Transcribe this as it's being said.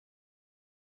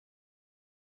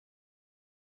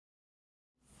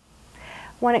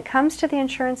When it comes to the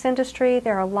insurance industry,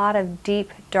 there are a lot of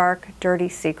deep, dark, dirty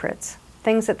secrets,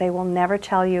 things that they will never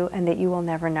tell you and that you will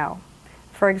never know.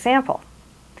 For example,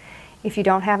 if you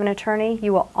don't have an attorney,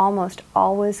 you will almost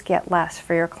always get less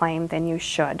for your claim than you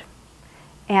should,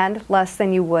 and less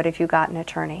than you would if you got an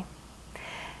attorney.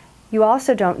 You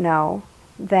also don't know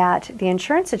that the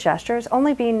insurance adjuster is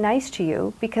only being nice to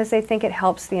you because they think it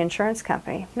helps the insurance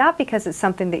company, not because it's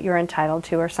something that you're entitled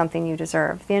to or something you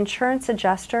deserve. The insurance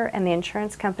adjuster and the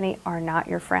insurance company are not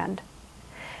your friend.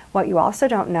 What you also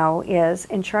don't know is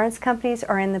insurance companies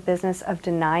are in the business of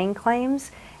denying claims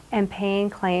and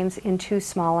paying claims in too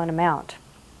small an amount.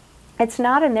 It's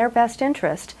not in their best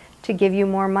interest to give you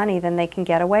more money than they can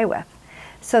get away with.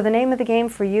 So the name of the game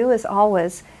for you is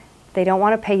always, they don't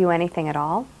want to pay you anything at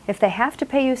all. If they have to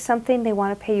pay you something, they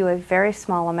want to pay you a very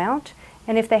small amount.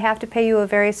 And if they have to pay you a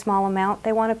very small amount,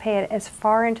 they want to pay it as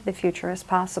far into the future as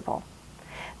possible.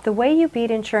 The way you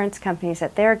beat insurance companies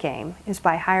at their game is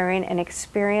by hiring an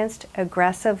experienced,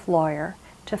 aggressive lawyer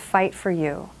to fight for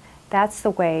you. That's the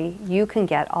way you can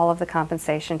get all of the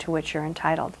compensation to which you're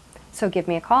entitled. So give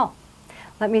me a call.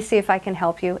 Let me see if I can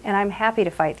help you, and I'm happy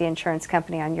to fight the insurance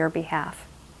company on your behalf.